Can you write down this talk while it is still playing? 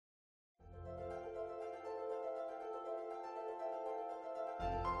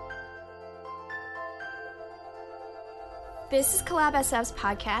This is Collab SF's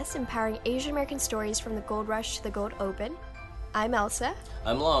podcast, empowering Asian American stories from the gold rush to the gold open. I'm Elsa.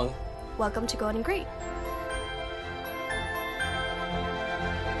 I'm Long. Welcome to Gold and Great.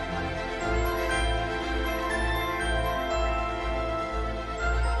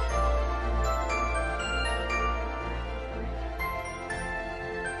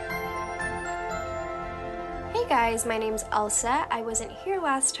 Hey guys, my name's Elsa. I wasn't here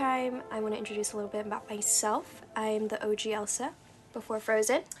last time. I want to introduce a little bit about myself. I'm the OG Elsa before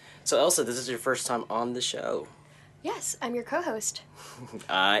Frozen. So Elsa, this is your first time on the show. Yes, I'm your co-host.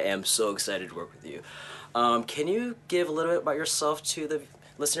 I am so excited to work with you. Can you give a little bit about yourself to the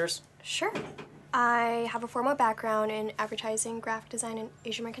listeners? Sure. I have a formal background in advertising, graphic design, and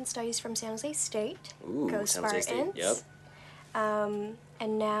Asian American studies from San Jose State. Ooh, Go San Jose State. Spartans. Yep.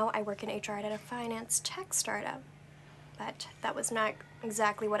 And now I work in HR at a finance tech startup. But that was not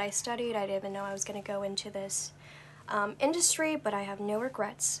exactly what I studied. I didn't even know I was going to go into this industry, but I have no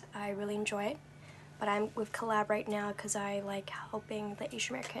regrets. I really enjoy it. But I'm with Collab right now because I like helping the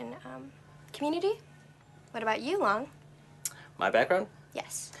Asian American community. What about you, Long? My background?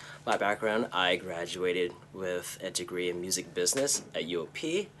 Yes. My background, I graduated with a degree in music business at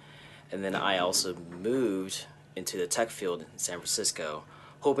UOP, and then I also moved into the tech field in San Francisco,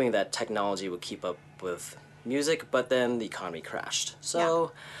 hoping that technology would keep up with music, but then the economy crashed.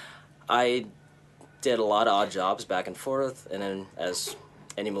 So I did a lot of odd jobs back and forth, and then as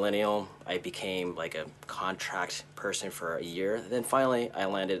any millennial, I became like a contract person for a year. Then finally, I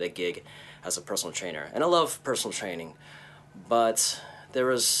landed a gig as a personal trainer, and I love personal training, but there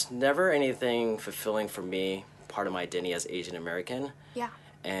was never anything fulfilling for me, part of my identity as Asian American. Yeah.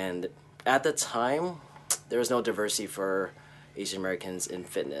 And at the time, there was no diversity for Asian Americans in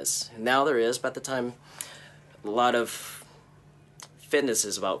fitness. Now there is, but at the time, a lot of fitness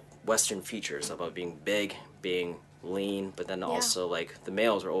is about Western features, about being big, being lean, but then also like the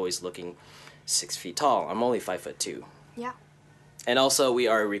males are always looking 6 feet tall. I'm only 5'2". Yeah. And also we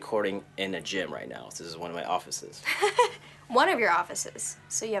are recording in a gym right now. So this is one of my offices. One of your offices.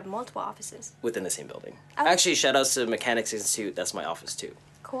 So you have multiple offices. Within the same building. Oh. Actually, shout outs to Mechanics Institute. That's my office too.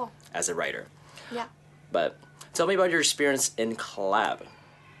 Cool. As a writer. Yeah. But tell me about your experience in Collab.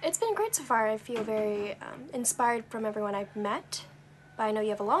 It's been great so far. I feel very inspired from everyone I've met. But I know you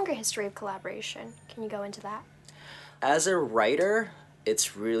have a longer history of collaboration. Can you go into that? As a writer,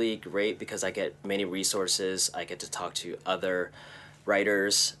 it's really great because I get many resources. I get to talk to other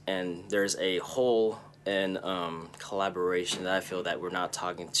writers, and there's a hole in collaboration that I feel that we're not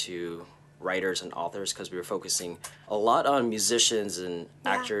talking to writers and authors because we were focusing a lot on musicians and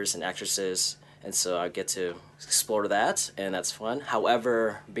actors and actresses, and so I get to explore that, and that's fun.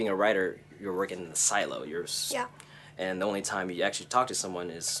 However, being a writer, you're working in the silo. And the only time you actually talk to someone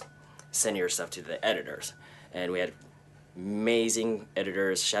is sending your stuff to the editors. And we had amazing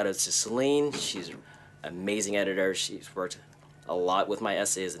editors. Shout out to Celine. She's an amazing editor. She's worked a lot with my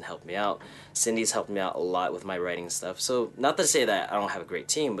essays and helped me out. Cindy's helped me out a lot with my writing stuff. So not to say that I don't have a great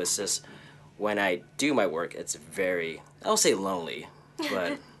team, but it's just when I do my work, it's very, I don't say lonely,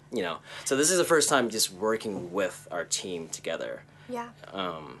 but you know. So this is the first time just working with our team together. Yeah.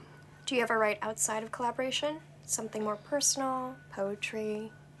 Do you ever write outside of collaboration? Something more personal,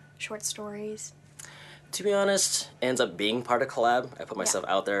 poetry, short stories? To be honest, it ends up being part of Collab. I put myself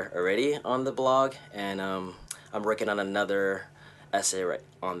out there already on the blog, and I'm working on another essay right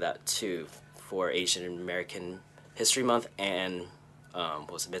on that too for Asian American History Month and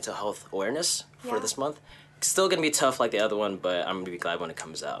mental health awareness for this month. Still gonna be tough like the other one, but I'm gonna be glad when it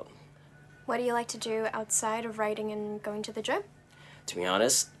comes out. What do you like to do outside of writing and going to the gym? To be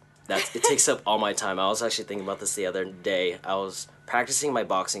honest, it takes up all my time. I was actually thinking about this the other day. I was practicing my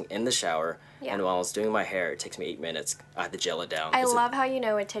boxing in the shower, and while I was doing my hair, it takes me 8 minutes. I had to gel it down. I love how you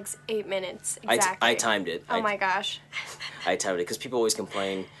know it takes 8 minutes. Exactly. I timed it. Oh my gosh. I timed it because people always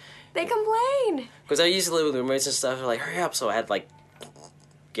complain. They complain. Because I used to live with roommates and stuff. They're like, hurry up. So I had to, like,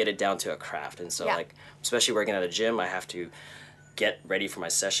 get it down to a craft. And so, like, especially working at a gym, I have to get ready for my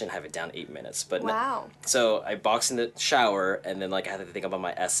session, have it down 8 minutes. But so I box in the shower, and then, like, I have to think about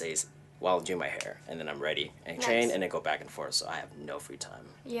my essays while doing my hair. And then I'm ready and train, and then go back and forth. So I have no free time.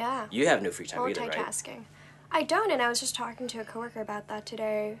 Yeah. You have no free time either, right? Multitasking. I don't, and I was just talking to a coworker about that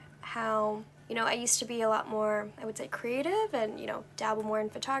today, how, you know, I used to be a lot more, I would say, creative and, you know, dabble more in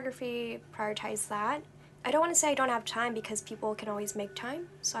photography, prioritize that. I don't want to say I don't have time because people can always make time,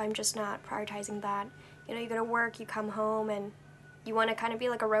 so I'm just not prioritizing that. You know, you go to work, you come home, and you want to kind of be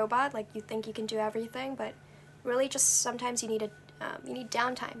like a robot, like you think you can do everything, but really just sometimes you need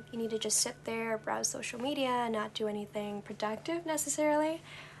downtime. You need to just sit there, browse social media, not do anything productive necessarily.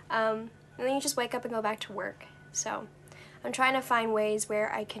 And then you just wake up and go back to work. So I'm trying to find ways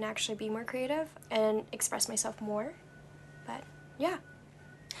where I can actually be more creative and express myself more. But yeah.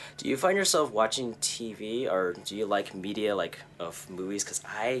 Do you find yourself watching TV, or do you like media like of movies?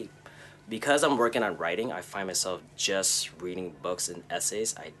 Because I'm working on writing, I find myself just reading books and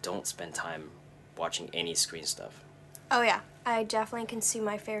essays. I don't spend time watching any screen stuff. Oh yeah, I definitely consume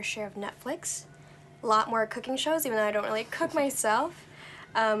my fair share of Netflix. A lot more cooking shows, even though I don't really cook myself.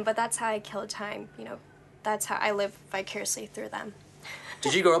 But that's how I kill time, you know. That's how I live vicariously through them.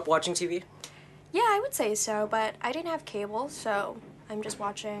 Did you grow up watching TV? Yeah, I would say so, but I didn't have cable, so I'm just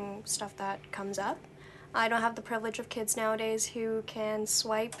watching stuff that comes up. I don't have the privilege of kids nowadays who can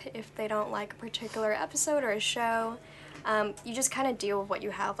swipe if they don't like a particular episode or a show. You just kind of deal with what you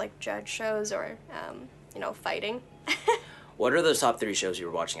have, like judge shows or, fighting. What are the top 3 shows you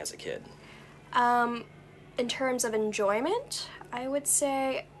were watching as a kid? In terms of enjoyment, I would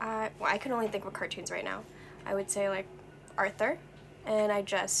say, I can only think of cartoons right now. I would say, like, Arthur. And I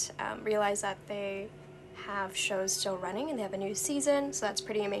just realized that they have shows still running and they have a new season, so that's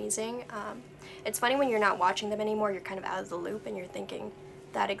pretty amazing. It's funny when you're not watching them anymore, you're kind of out of the loop and you're thinking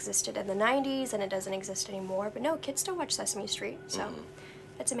that existed in the 90s and it doesn't exist anymore. But no, kids still watch Sesame Street, so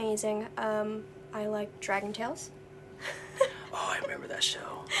it's amazing. I like Dragon Tales. Oh, I remember that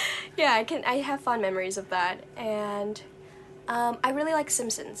show. Yeah, I have fond memories of that. And I really like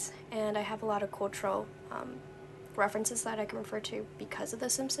Simpsons, and I have a lot of cultural references that I can refer to because of The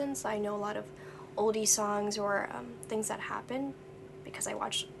Simpsons. I know a lot of oldie songs or things that happen because I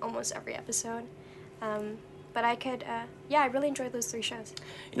watched almost every episode. But I really enjoyed those 3 shows.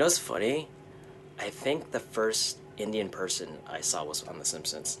 You know what's funny? I think the first Indian person I saw was on The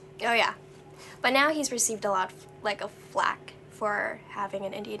Simpsons. Oh yeah, but now he's received a lot of flack for having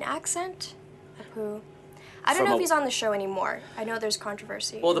an Indian accent. Apu. I don't know if he's on the show anymore. I know there's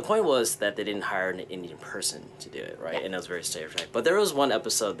controversy. Well, the point was that they didn't hire an Indian person to do it, right? Yeah. And it was very stereotyped. But there was one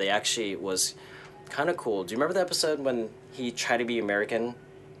episode they actually was kind of cool. Do you remember the episode when he tried to be American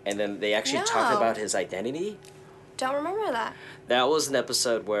and then they actually talked about his identity? Don't remember that. That was an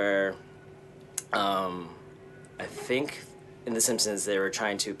episode where I think in The Simpsons they were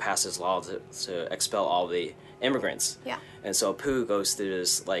trying to pass this law to expel all the immigrants. Yeah. And so Apu goes through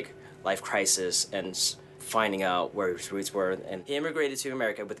this like life crisis and finding out where his roots were, and he immigrated to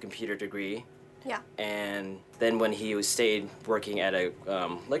America with a computer degree. Yeah. And then when he stayed working at a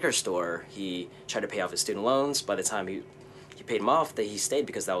liquor store, he tried to pay off his student loans. By the time he paid them off, he stayed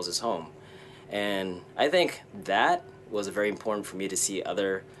because that was his home. And I think that was very important for me to see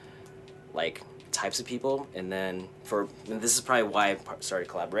other like types of people, and this is probably why I started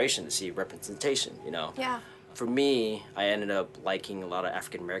collaboration, to see representation, you know. Yeah. For me, I ended up liking a lot of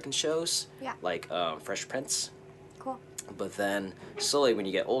African American shows, Yeah. like Fresh Prince. Cool. But then slowly, when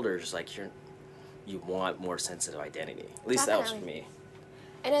you get older, it's like you want more sense of identity. At least that was for me.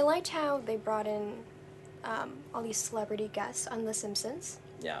 And I liked how they brought in all these celebrity guests on The Simpsons.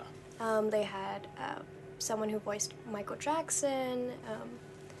 Yeah. They had someone who voiced Michael Jackson.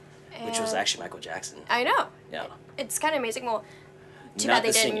 Which was actually Michael Jackson. I know. Yeah. It's kind of amazing. Well, too Not bad they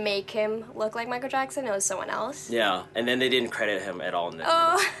the didn't singing. make him look like Michael Jackson. It was someone else. Yeah, and then they didn't credit him at all in the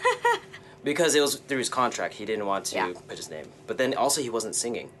Oh. because it was through his contract. He didn't want to Yeah. put his name. But then also he wasn't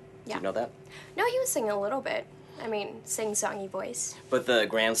singing. Do Yeah. you know that? No, he was singing a little bit. I mean, sing-songy voice. But the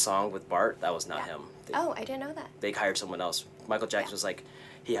grand song with Bart, that was not Yeah. him. Oh, I didn't know that. They hired someone else. Michael Jackson Yeah. was like,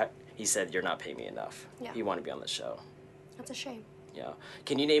 he said, "You're not paying me enough." Yeah. He wanted to be on the show. That's a shame. Yeah.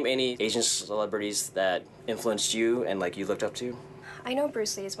 Can you name any Asian celebrities that influenced you and like you looked up to? I know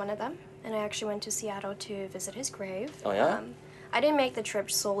Bruce Lee is one of them, and I actually went to Seattle to visit his grave. Oh, yeah? I didn't make the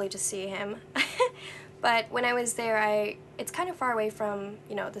trip solely to see him, but when I was there, it's kind of far away from,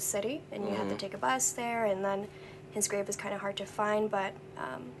 the city, and you have to take a bus there, and then his grave is kind of hard to find, but,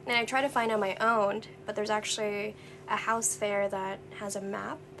 and I try to find on my own, but there's actually a house there that has a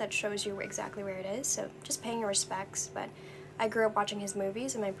map that shows you exactly where it is, so just paying your respects. But I grew up watching his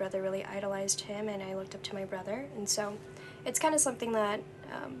movies, and my brother really idolized him, and I looked up to my brother, and so it's kind of something that,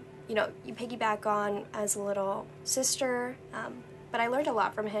 you piggyback on as a little sister, but I learned a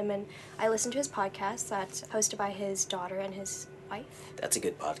lot from him, and I listened to his podcast that's hosted by his daughter and his wife. That's a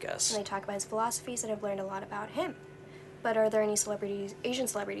good podcast. And they talk about his philosophies, and I've learned a lot about him. But are there any Asian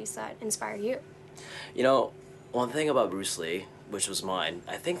celebrities that inspire you? You know, one thing about Bruce Lee, which was mine,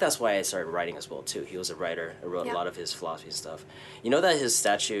 I think that's why I started writing as well, too. He was a writer. I wrote a lot of his philosophy and stuff. You know that his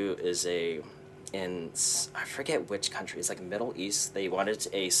statue is I forget which country. It's like Middle East. They wanted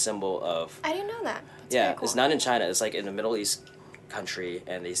a symbol of... I didn't know that. That's yeah, very cool. It's not in China. It's like in the Middle East country,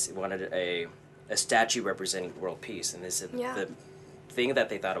 and they wanted a statue representing world peace. And they said the thing that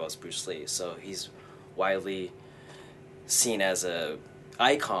they thought about was Bruce Lee. So he's widely seen as a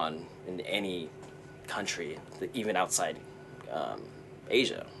icon in any country, even outside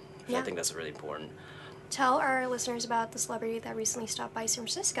Asia. Yeah. I think that's really important. Tell our listeners about the celebrity that recently stopped by San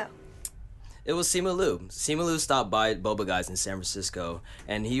Francisco. It was Simu Liu. Simu Liu stopped by Boba Guys in San Francisco,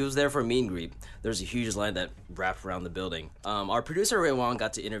 and he was there for a meet and greet. There's a huge line that wrapped around the building. Our producer Ray Wong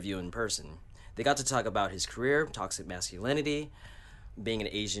got to interview him in person. They got to talk about his career, toxic masculinity, being an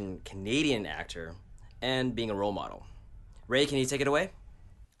Asian Canadian actor, and being a role model. Ray, can you take it away?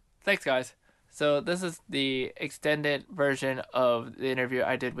 Thanks, guys. So this is the extended version of the interview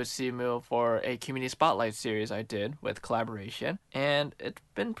I did with Simu for a community spotlight series I did with collaboration, and it's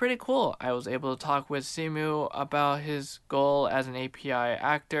been pretty cool. I was able to talk with Simu about his goal as an API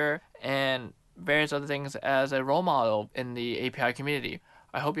actor and various other things as a role model in the API community.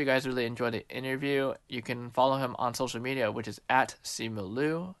 I hope you guys really enjoyed the interview. You can follow him on social media, which is at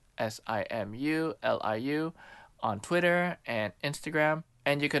Simuliu, SIMULIU, on Twitter and Instagram.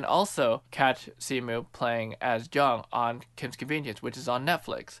 And you can also catch Simu playing as Jung on Kim's Convenience, which is on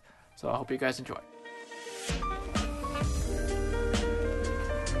Netflix. So I hope you guys enjoy.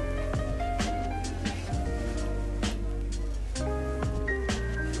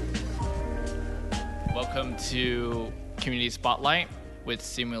 Welcome to Community Spotlight with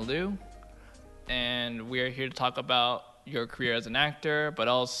Simu Liu. And we are here to talk about your career as an actor, but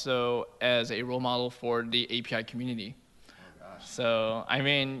also as a role model for the API community. So, I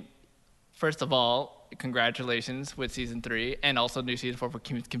mean, first of all, congratulations with season 3 and also new season 4 for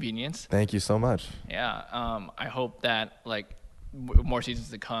Kim's Convenience. Thank you so much. Yeah, I hope that more seasons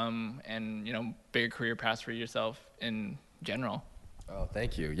to come and bigger career paths for yourself in general. Oh,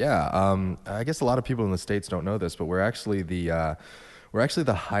 thank you. Yeah, I guess a lot of people in the States don't know this, but we're actually the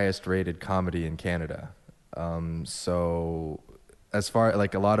highest rated comedy in Canada. So as far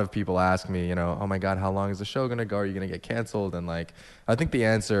a lot of people ask me, oh my God, how long is the show gonna go? Are you gonna get canceled? And I think the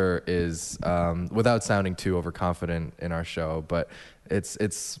answer is, without sounding too overconfident in our show, but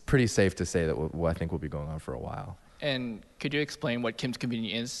it's pretty safe to say that I think we'll be going on for a while. And could you explain what Kim's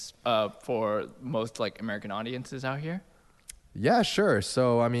Convenience is for most American audiences out here? Yeah, sure.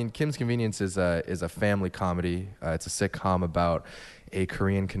 So, I mean, Kim's Convenience is a family comedy. It's a sitcom about a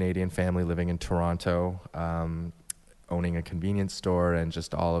Korean-Canadian family living in Toronto, owning a convenience store, and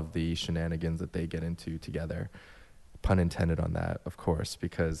just all of the shenanigans that they get into together. Pun intended on that, of course,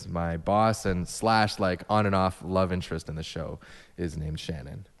 because my boss and / on and off love interest in the show is named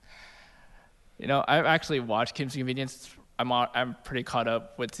Shannon. I've actually watched Kim's Convenience. I'm pretty caught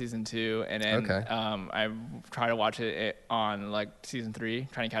up with season 2, and then Okay. I've tried to watch it on season 3,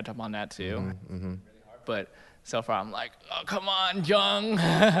 trying to catch up on that too. Mm-hmm. But so far I'm like, oh come on, Jung.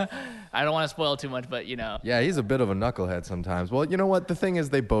 I don't want to spoil too much, but Yeah, he's a bit of a knucklehead sometimes. Well, you know what? The thing is,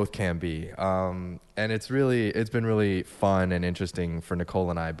 they both can be. And it's been really fun and interesting for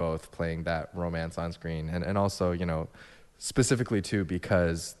Nicole and I both playing that romance on screen. And also, specifically too,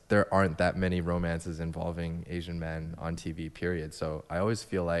 because there aren't that many romances involving Asian men on TV, period. So I always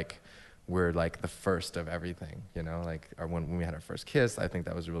feel like we're the first of everything, when we had our first kiss, I think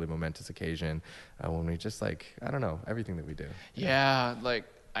that was a really momentous occasion. When we just I don't know, everything that we do. Yeah,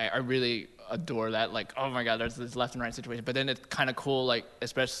 I really adore that. Oh my God, there's this left and right situation. But then it's kind of cool,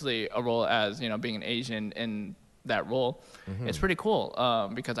 especially a role as, being an Asian in that role. Mm-hmm. It's pretty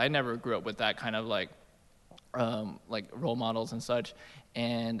cool because I never grew up with that kind of role models and such.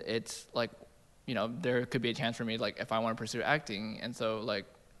 And it's there could be a chance for me, if I want to pursue acting. And so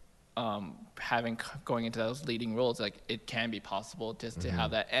going into those leading roles, it can be possible just to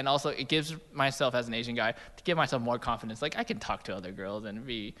have that. And also it gives myself as an Asian guy to give myself more confidence. I can talk to other girls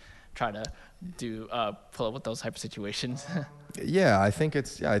and try to pull up with those type of situations. I think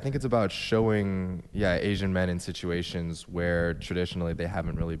it's about showing Asian men in situations where traditionally they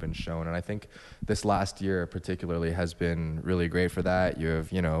haven't really been shown. And I think this last year particularly has been really great for that. You have,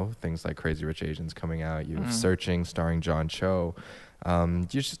 things like Crazy Rich Asians coming out. You have Searching, starring John Cho. You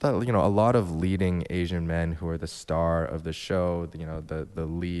just a lot of leading Asian men who are the star of the show, the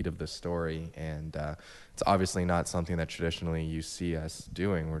lead of the story, and it's obviously not something that traditionally you see us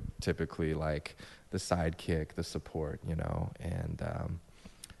doing. We're typically the sidekick, the support, and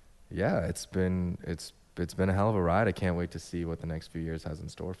it's been a hell of a ride. I can't wait to see what the next few years has in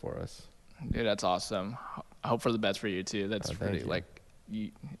store for us. Dude, that's awesome. I hope for the best for you too. That's pretty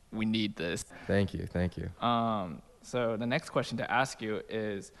we need this. Thank you. So the next question to ask you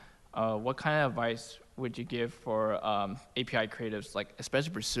is, what kind of advice would you give for API creatives,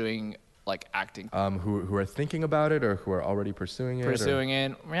 especially pursuing like acting? Who are thinking about it or who are already pursuing it? Pursuing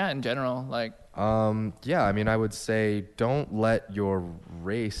it, yeah, in general, like. Yeah, I mean, I would say don't let your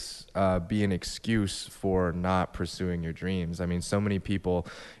race be an excuse for not pursuing your dreams. I mean, so many people,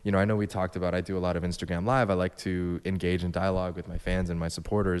 you know, I know we talked about, I do a lot of Instagram Live. I like to engage in dialogue with my fans and my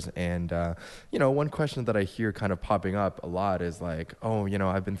supporters. And, you know, one question that I hear kind of popping up a lot is like, oh, you know,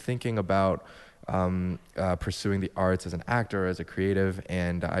 I've been thinking about pursuing the arts as an actor, as a creative,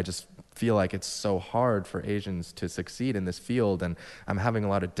 and I just feel like it's so hard for Asians to succeed in this field, and I'm having a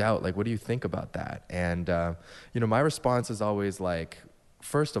lot of doubt. Like, what do you think about that? And you know, my response is always like,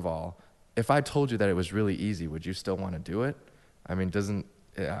 first of all, if I told you that it was really easy, would you still want to do it? I mean,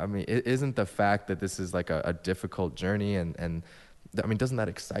 isn't the fact that this is like a difficult journey and I mean, doesn't that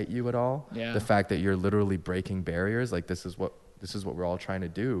excite you at all? Yeah. The fact that you're literally breaking barriers, like this is what we're all trying to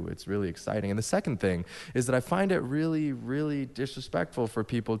do. It's really exciting. And the second thing is that I find it really, really disrespectful for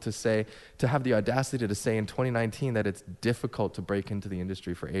people to have the audacity to say in 2019 that it's difficult to break into the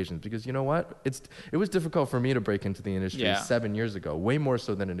industry for Asians. Because you know what? It was difficult for me to break into the industry 7 years ago, way more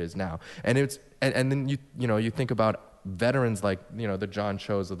so than it is now. And then you think about veterans like, you know, the John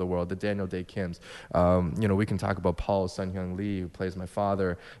Cho's of the world, the Daniel Day Kims. You know, we can talk about Paul Sun-Hyung Lee, who plays my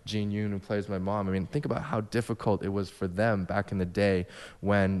father, Jean Yoon, who plays my mom. I mean, think about how difficult it was for them back in the day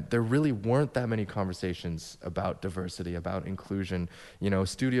when there really weren't that many conversations about diversity, about inclusion. You know,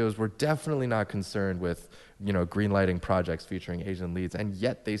 studios were definitely not concerned with, you know, greenlighting projects featuring Asian leads, and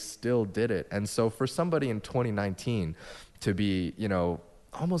yet they still did it. And so for somebody in 2019 to be, you know,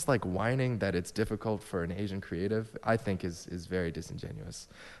 almost like whining that it's difficult for an Asian creative, I think is very disingenuous.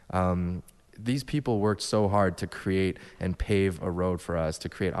 These people worked so hard to create and pave a road for us, to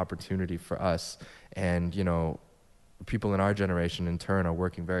create opportunity for us. And, you know, people in our generation in turn are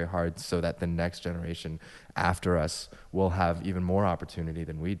working very hard so that the next generation after us will have even more opportunity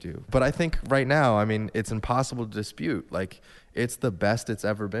than we do. But I think right now, I mean, it's impossible to dispute. Like, it's the best it's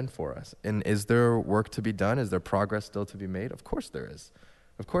ever been for us. And is there work to be done? Is there progress still to be made? Of course there is.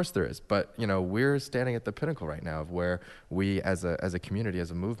 Of course there is, but you know, we're standing at the pinnacle right now of where we as a community, as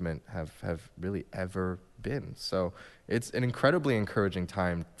a movement have really ever been. So it's an incredibly encouraging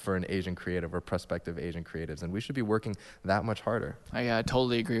time for an Asian creative or prospective Asian creatives, and we should be working that much harder. I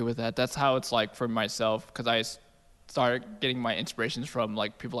totally agree with that. That's how it's like for myself, because I started getting my inspirations from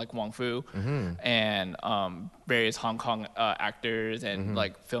like people like Wong Fu and various Hong Kong actors and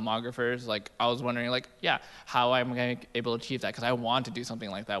like filmographers. Like I was wondering like, how am I going to be able to achieve that? Because I want to do something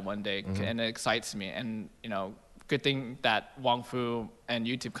like that one day, and it excites me. And you know, good thing that Wong Fu and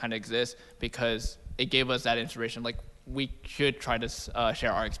YouTube kind of exist, because it gave us that inspiration. Like we should try to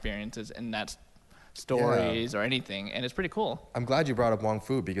share our experiences, and that's stories or anything, and it's pretty cool. I'm glad you brought up Wong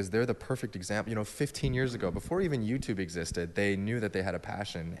Fu, because they're the perfect example. You know, 15 years ago, before even YouTube existed, they knew that they had a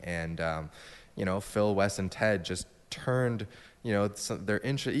passion, and you know, Phil, Wes, and Ted just turned, you know, their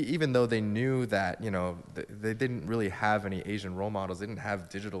interest, even though they knew that, you know, they didn't really have any Asian role models, they didn't have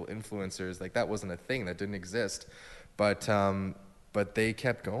digital influencers, like that wasn't a thing, that didn't exist, but they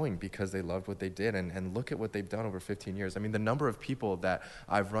kept going because they loved what they did, and look at what they've done over 15 years. I mean, the number of people that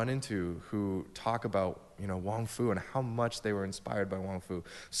I've run into who talk about, you know, Wong Fu and how much they were inspired by Wong Fu.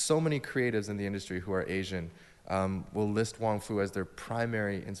 So many creatives in the industry who are Asian will list Wong Fu as their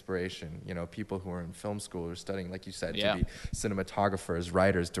primary inspiration. You know, people who are in film school or studying, like you said, to be cinematographers,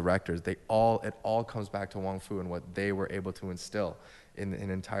 writers, directors. It all comes back to Wong Fu and what they were able to instill in an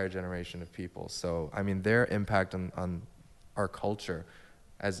entire generation of people. So, I mean, their impact on our culture,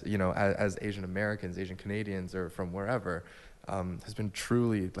 as you know, as Asian Americans, Asian Canadians, or from wherever, has been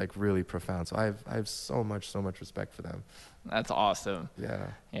truly like really profound. So I have so much respect for them. That's awesome.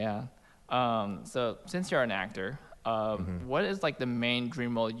 Yeah. So since you're an actor, what is like the main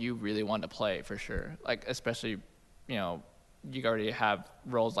dream role you really want to play for sure? Like especially, you know, you already have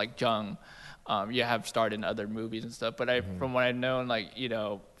roles like Jung. You have starred in other movies and stuff, but from what I know, like, you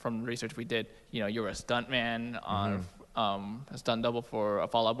know, from research we did, you know, you were a stuntman on a stunt double for a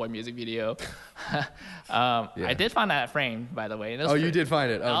Fall Out Boy music video. I did find that frame, by the way. You did find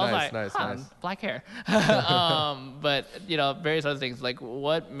it. Oh, nice. Black hair. But, you know, various other things. Like,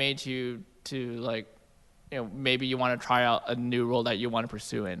 what made you to, like, you know, maybe you want to try out a new role that you want to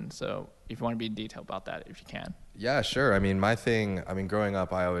pursue in. So if you want to be in detail about that, if you can. Yeah, sure. I mean, growing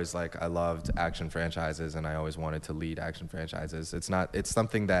up, I loved action franchises, and I always wanted to lead action franchises. It's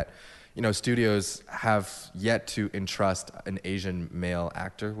something that, you know, studios have yet to entrust an Asian male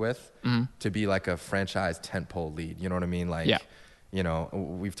actor with to be like a franchise tentpole lead. You know what I mean? Like, you know,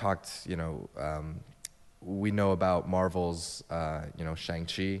 we've talked, you know, we know about Marvel's, you know,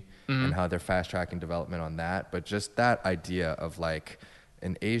 Shang-Chi and how they're fast tracking development on that. But just that idea of like,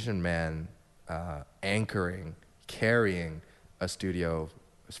 an Asian man carrying a studio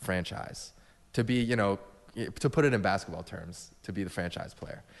franchise, to be, to put it in basketball terms, to be the franchise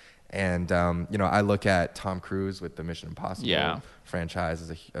player. And I look at Tom Cruise with the Mission Impossible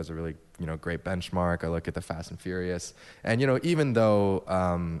franchise as a really great benchmark. I look at the Fast and Furious, and even though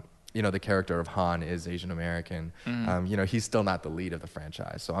the character of Han is Asian American, he's still not the lead of the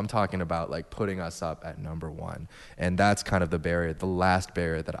franchise. So I'm talking about like putting us up at number one, and that's kind of the last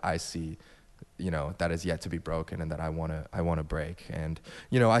barrier that I see, that is yet to be broken, and that I want to break. And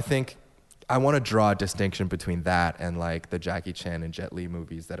I think I want to draw a distinction between that and like the Jackie Chan and Jet Li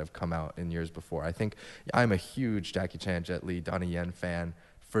movies that have come out in years before. I think I'm a huge Jackie Chan, Jet Li, Donnie Yen fan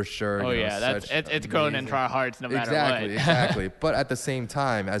for sure. Oh yeah, it's grown into our hearts no matter what. Exactly. But at the same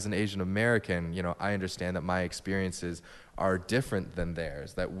time, as an Asian American, I understand that my experiences are different than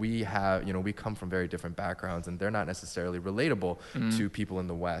theirs. That we have, we come from very different backgrounds, and they're not necessarily relatable to people in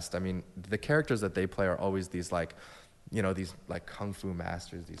the West. I mean, the characters that they play are always these like, these like kung fu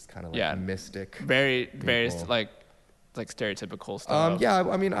masters, these kind of like mystic, very people. like stereotypical stuff.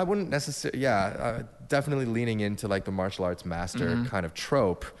 I mean, I wouldn't necessarily. Definitely leaning into like the martial arts master kind of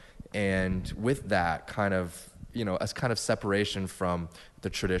trope, and with that kind of a kind of separation from the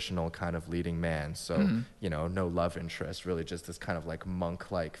traditional kind of leading man. So no love interest, really just this kind of like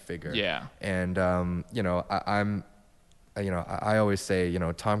monk-like figure. Yeah. And I always say,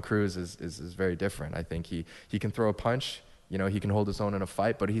 Tom Cruise is very different. I think he can throw a punch, he can hold his own in a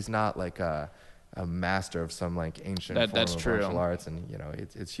fight, but he's not like a master of some like ancient form of martial arts. And,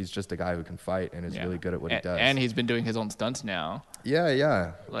 he's just a guy who can fight and is really good at what he does. And he's been doing his own stunts now.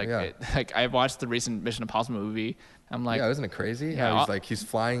 Yeah. Like I watched the recent Mission Impossible movie. I'm like, isn't it crazy? Yeah, he's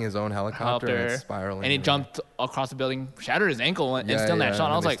flying his own helicopter and it's spiraling. And he jumped across the building, shattered his ankle, and still in that shot.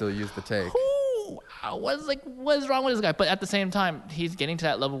 And I was like, still used the take. What is wrong with this guy? But at the same time, he's getting to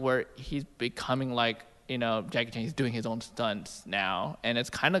that level where he's becoming like, Jackie Chan. He's doing his own stunts now, and it's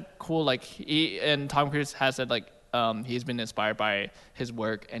kind of cool. Like Tom Cruise has said like he's been inspired by his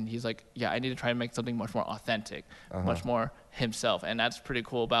work, and he's like, I need to try and make something much more authentic, much more himself, and that's pretty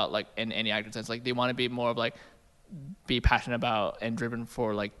cool about like in any actor sense. Like they want to be more of like be passionate about and driven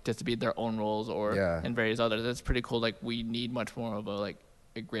for like just to be their own roles or and various others. That's pretty cool. Like we need much more of a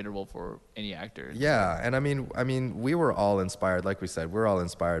greater role for any actor. Yeah, and I mean, we were all inspired. Like we said, we're all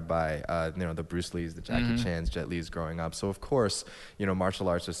inspired by the Bruce Lees, the Jackie Chans, Jet Lees growing up. So of course, martial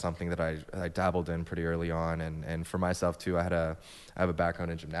arts is something that I dabbled in pretty early on, and for myself too, I have a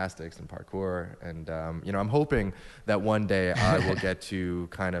background in gymnastics and parkour, and I'm hoping that one day I will get to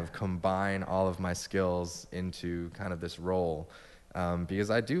kind of combine all of my skills into kind of this role. Because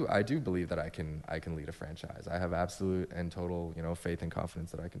I do believe that I can lead a franchise. I have absolute and total faith and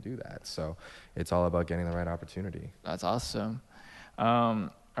confidence that I can do that. So it's all about getting the right opportunity. That's awesome. All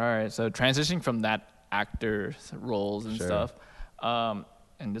right, so transitioning from that actor's roles and stuff, and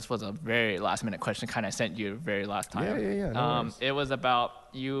this was a very last minute question. Kind of sent you very last time. Yeah. No worries. It was about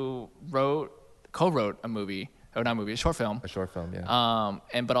you co-wrote a movie, or not a movie, a short film. A short film,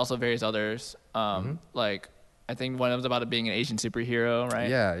 yeah. But also various others, like. I think one was about it being an Asian superhero, right?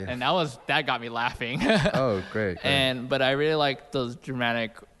 Yeah. And that got me laughing. Oh, great. But I really like those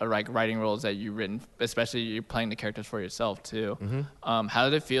dramatic writing roles that you've written, especially you're playing the characters for yourself too. How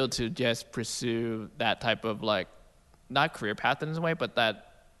did it feel to just pursue that type of not career path in a way, but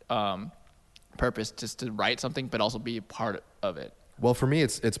that purpose just to write something, but also be a part of it? Well, for me,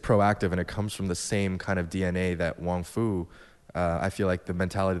 it's proactive, and it comes from the same kind of DNA that Wong Fu. I feel like the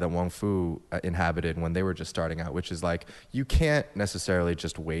mentality that Wong Fu inhabited when they were just starting out, which is like, you can't necessarily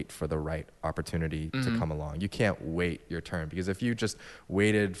just wait for the right opportunity to come along. You can't wait your turn, because if you just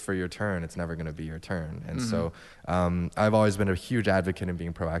waited for your turn, it's never going to be your turn. And so I've always been a huge advocate in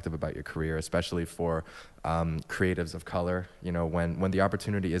being proactive about your career, especially for creatives of color. When the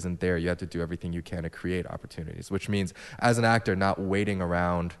opportunity isn't there, you have to do everything you can to create opportunities, which means as an actor, not waiting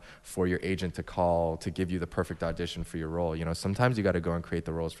around for your agent to call to give you the perfect audition for your role. Sometimes you got to go and create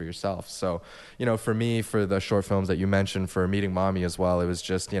the roles for yourself. So, for me, for the short films that you mentioned, for Meeting Mommy as well, it was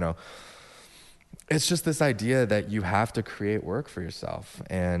just, it's just this idea that you have to create work for yourself.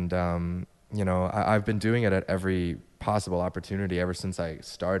 And, I've been doing it at every possible opportunity ever since I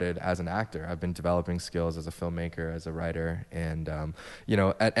started as an actor. I've been developing skills as a filmmaker, as a writer, and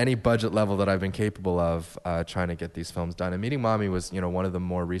at any budget level that I've been capable of, trying to get these films done. And Meeting Mommy was one of the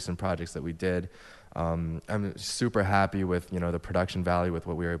more recent projects that we did. I'm super happy with the production value with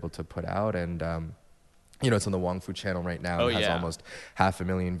what we were able to put out, and it's on the Wong Fu channel right now. It has almost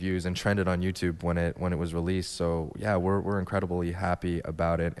 500,000 views and trended on YouTube when it was released. So yeah, we're incredibly happy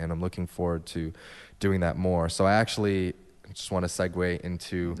about it, and I'm looking forward to doing that more. So I actually just want to segue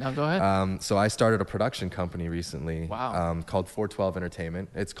into. No, go ahead. So I started a production company recently. Wow. Called 412 Entertainment.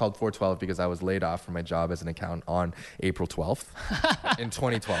 It's called 412 because I was laid off from my job as an accountant on April 12th in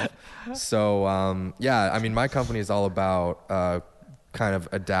 2012. So yeah, I mean, my company is all about kind of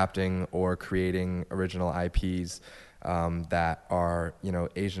adapting or creating original IPs that are, you know,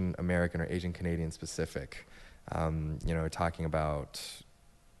 Asian American or Asian Canadian specific. You know, talking about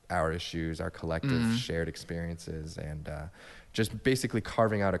our issues, our collective shared experiences, and just basically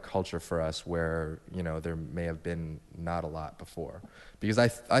carving out a culture for us where, you know, there may have been not a lot before. Because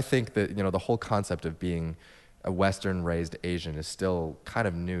I think that, you know, the whole concept of being a Western raised Asian is still kind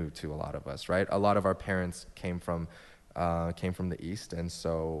of new to a lot of us, right? A lot of our parents came from the East, and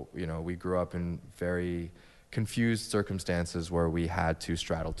so, you know, we grew up in very confused circumstances where we had to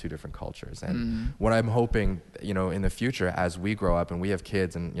straddle two different cultures. And what I'm hoping, you know, in the future, as we grow up and we have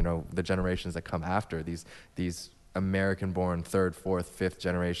kids and, you know, the generations that come after, these American-born third, fourth, fifth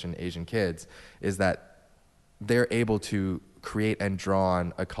generation Asian kids, is that they're able to create and draw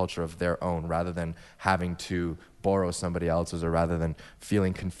on a culture of their own rather than having to borrow somebody else's, or rather than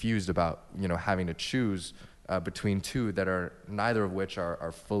feeling confused about, you know, having to choose between two that are neither of which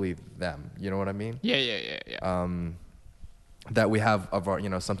are fully them. You know what I mean? Yeah. That we have of our, you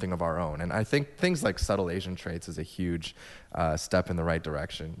know, something of our own. And I think things like subtle Asian traits is a huge step in the right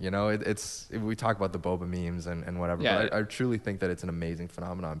direction. You know, we talk about the boba memes and whatever, Yeah. but I truly think that it's an amazing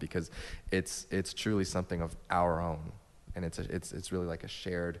phenomenon because it's truly something of our own. And it's really like a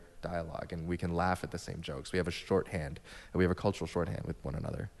shared dialogue, and we can laugh at the same jokes. We have a shorthand, and we have a cultural shorthand with one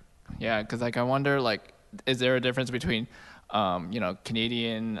another. Yeah, because like I wonder, like, is there a difference between, you know,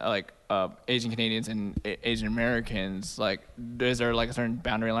 Canadian, like Asian Canadians and Asian Americans? Like, is there like a certain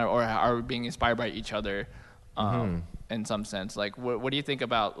boundary line, or are we being inspired by each other, in some sense? Like, what do you think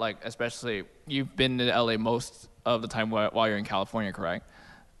about, like, especially you've been to LA most of the time while you're in California, correct?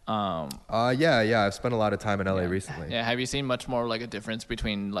 Yeah. I've spent a lot of time in LA recently. Yeah. Have you seen much more like a difference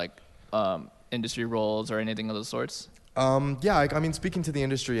between like industry roles or anything of those sorts? Yeah, I mean, speaking to the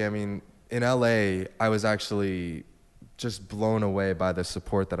industry, I mean, in LA, I was actually just blown away by the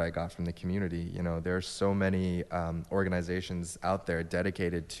support that I got from the community. You know, there are so many organizations out there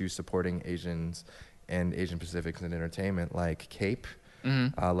dedicated to supporting Asians and Asian Pacifics in entertainment, like CAPE,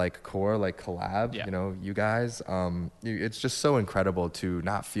 like CORE, like Collab, Yeah. you know, you guys. It's just so incredible to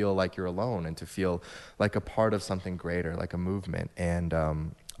not feel like you're alone and to feel like a part of something greater, like a movement. And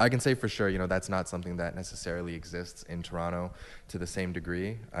I can say for sure, you know, that's not something that necessarily exists in Toronto to the same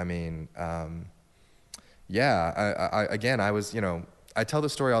degree. I mean, I was, you know, I tell the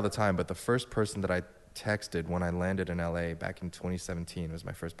story all the time, but the first person that I texted when I landed in LA back in 2017, was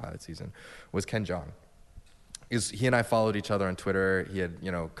my first pilot season, was Ken Jeong. He and I followed each other on Twitter. He had,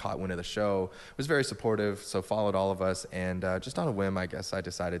 you know, caught wind of the show, was very supportive, so followed all of us. And just on a whim, I guess, I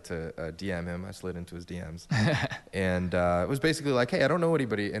decided to DM him. I slid into his DMs. And it was basically like, hey, I don't know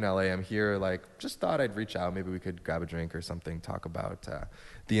anybody in LA. I'm here. Like, just thought I'd reach out. Maybe we could grab a drink or something, talk about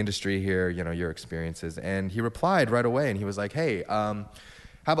the industry here, you know, your experiences. And he replied right away. And he was like, hey,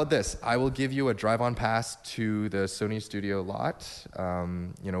 how about this? I will give you a drive-on pass to the Sony studio lot,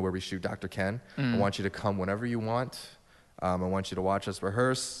 you know, where we shoot Dr. Ken. I want you to come whenever you want. I want you to watch us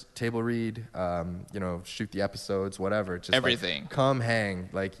rehearse, table read, you know, shoot the episodes, whatever. Just everything. Like, come hang.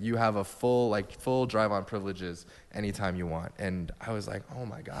 Like, you have a full drive-on privileges anytime you want. And I was like, oh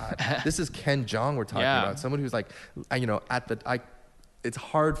my God, this is Ken Jeong we're talking about. Someone who's like, you know, it's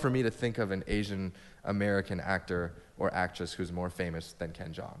hard for me to think of an Asian American actor or actress who's more famous than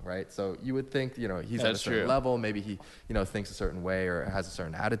Ken Jeong, right? So you would think, you know, he's at a certain level, maybe he, you know, thinks a certain way or has a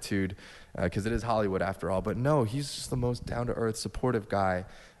certain attitude, because it is Hollywood after all. But no, he's just the most down-to-earth, supportive guy.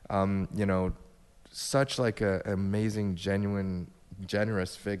 You know, such like a amazing, genuine,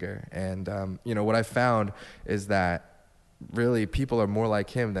 generous figure. And you know, what I found is that really people are more like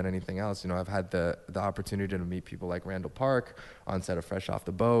him than anything else. You know, I've had the opportunity to meet people like Randall Park on set of Fresh Off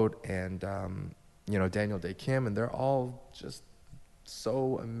the Boat, and you know, Daniel Day Kim, and they're all just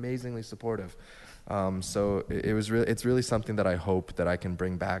so amazingly supportive. So it's really something that I hope that I can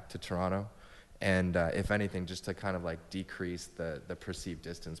bring back to Toronto, and if anything, just to kind of like decrease the perceived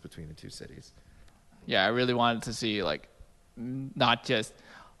distance between the two cities. Yeah, I really wanted to see, like, not just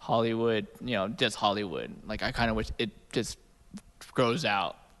Hollywood, you know, just Hollywood. Like, I kind of wish it just grows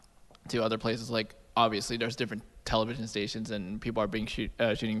out to other places. Like, obviously, there's different television stations, and people are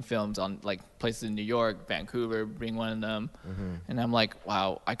shooting films on, like, places in New York, Vancouver being one of them. And I'm like,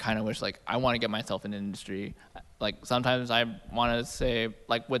 wow, I kind of wish, like, I want to get myself in the industry. Like, sometimes I want to say,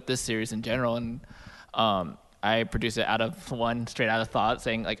 like, with this series in general, and I produce it straight out of thought,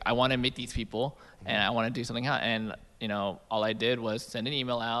 saying, like, I want to meet these people, and I want to do something out. And all I did was send an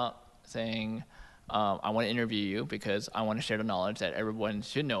email out saying, I want to interview you because I want to share the knowledge that everyone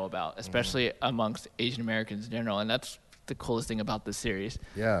should know about, especially amongst Asian Americans in general. And that's the coolest thing about this series.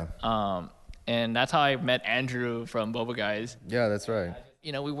 Yeah. And that's how I met Andrew from Boba Guys. Yeah, that's right.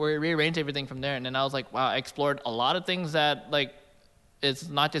 We rearranged everything from there. And then I was like, wow, I explored a lot of things that, like, it's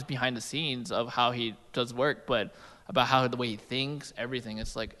not just behind the scenes of how he does work, but about how the way he thinks, everything.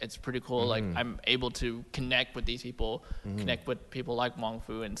 It's like, it's pretty cool. Like, I'm able to connect with these people, connect with people like Wong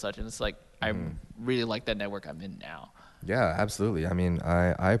Fu and such. And it's like, I really like that network I'm in now. Yeah, absolutely. I mean,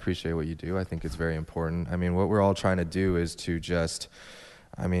 I appreciate what you do. I think it's very important. I mean, what we're all trying to do is to just,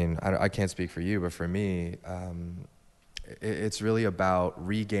 I can't speak for you, but for me, it's really about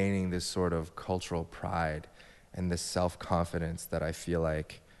regaining this sort of cultural pride and this self-confidence that I feel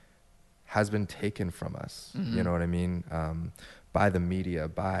like has been taken from us, you know what I mean? By the media,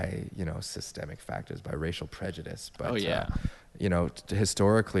 by, systemic factors, by racial prejudice. But,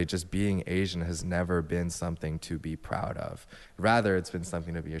 historically, just being Asian has never been something to be proud of. Rather, it's been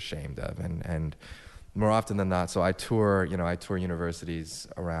something to be ashamed of. And more often than not, so I tour universities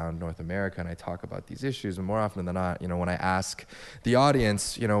around North America and I talk about these issues. And more often than not, when I ask the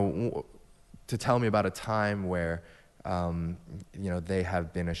audience, to tell me about a time where they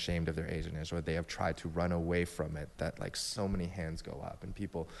have been ashamed of their Asianness, or they have tried to run away from it, that like so many hands go up and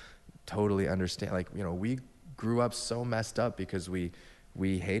people totally understand. Like, we grew up so messed up because we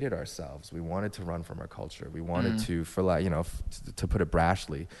hated ourselves. We wanted to run from our culture. We wanted to, to put it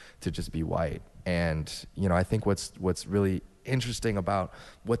brashly, to just be white. And, I think what's really interesting about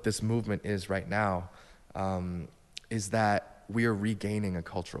what this movement is right now is that we are regaining a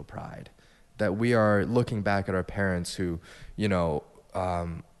cultural pride. That we are looking back at our parents who,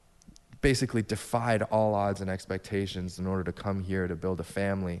 basically defied all odds and expectations in order to come here to build a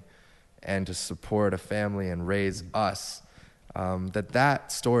family and to support a family and raise us.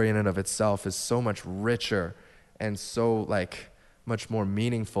 That story in and of itself is so much richer and so much more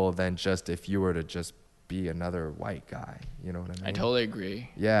meaningful than just if you were to just be another white guy. You know what I mean? I totally agree.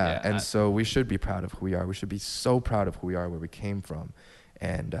 Yeah, so we should be proud of who we are. We should be so proud of who we are, where we came from.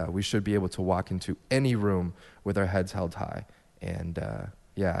 And we should be able to walk into any room with our heads held high. And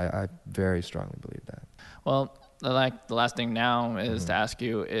I very strongly believe that. Well, the last thing now is to ask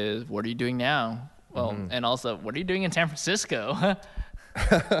you is, what are you doing now? Well, and also, what are you doing in San Francisco?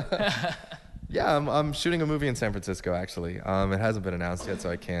 Yeah, I'm shooting a movie in San Francisco, actually. It hasn't been announced yet, so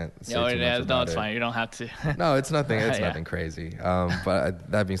I can't say too much about No, it's it. fine. You don't have to. No, it's nothing. It's nothing crazy.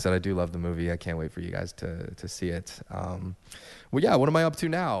 But that being said, I do love the movie. I can't wait for you guys to see it. What am I up to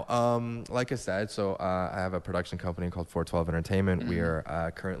now? Like I said, so I have a production company called 412 Entertainment. We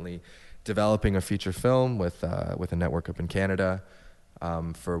are currently developing a feature film with a network up in Canada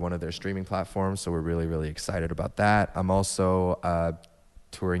for one of their streaming platforms. So we're really, really excited about that. I'm also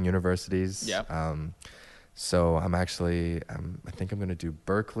touring universities. Yep. So I think I'm going to do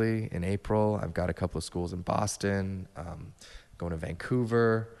Berkeley in April. I've got a couple of schools in Boston, going to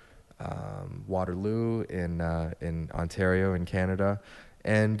Vancouver, Waterloo in Ontario in Canada.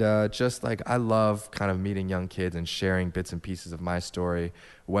 And just I love kind of meeting young kids and sharing bits and pieces of my story,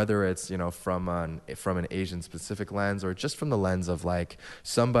 whether it's, from an Asian specific lens or just from the lens of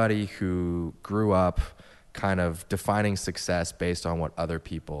somebody who grew up kind of defining success based on what other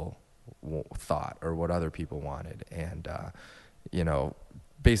people thought or what other people wanted. And,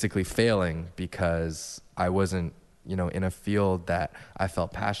 basically failing because I wasn't, in a field that I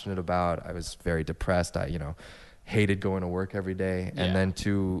felt passionate about. I was very depressed. I, hated going to work every day. Yeah. And then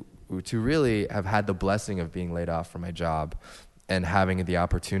to really have had the blessing of being laid off from my job and having the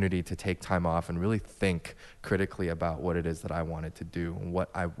opportunity to take time off and really think critically about what it is that I wanted to do and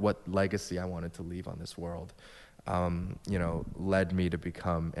what legacy I wanted to leave on this world, led me to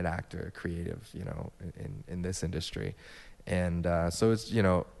become an actor, creative, in this industry. And so it's,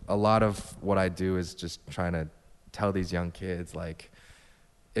 a lot of what I do is just trying to tell these young kids,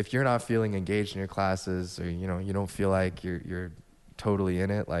 if you're not feeling engaged in your classes or, you don't feel like you're totally in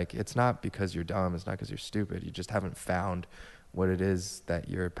it, it's not because you're dumb, it's not because you're stupid. You just haven't found what it is that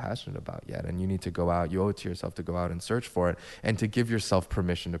you're passionate about yet. And you need to go out, you owe it to yourself to go out and search for it and to give yourself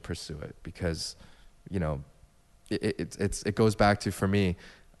permission to pursue it because, it goes back to, for me,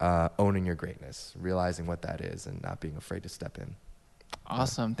 owning your greatness, realizing what that is and not being afraid to step in.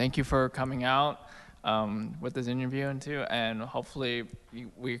 Awesome. Thank you for coming out with this interview and hopefully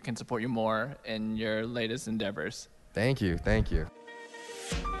we can support you more in your latest endeavors. Thank you.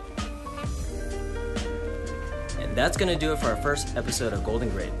 And that's going to do it for our first episode of Golden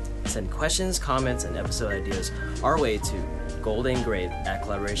Grade. Send questions, comments, and episode ideas our way to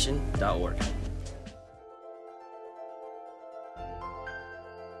goldengrade@collaboration.org.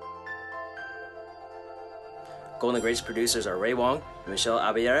 Golden Grapes producers are Ray Wong, Michelle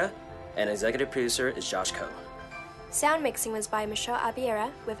Abiera, and executive producer is Josh Ko. Sound mixing was by Michelle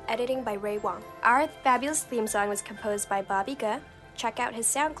Abiera, with editing by Ray Wong. Our fabulous theme song was composed by Bobby Ge. Check out his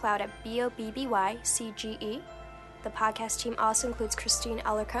SoundCloud at BOBBYCGE. The podcast team also includes Christine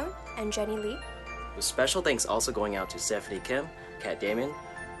Alarcon and Jenny Lee. With special thanks also going out to Stephanie Kim, Kat Damon,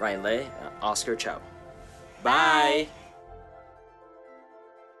 Ryan Lay, and Oscar Chow. Bye.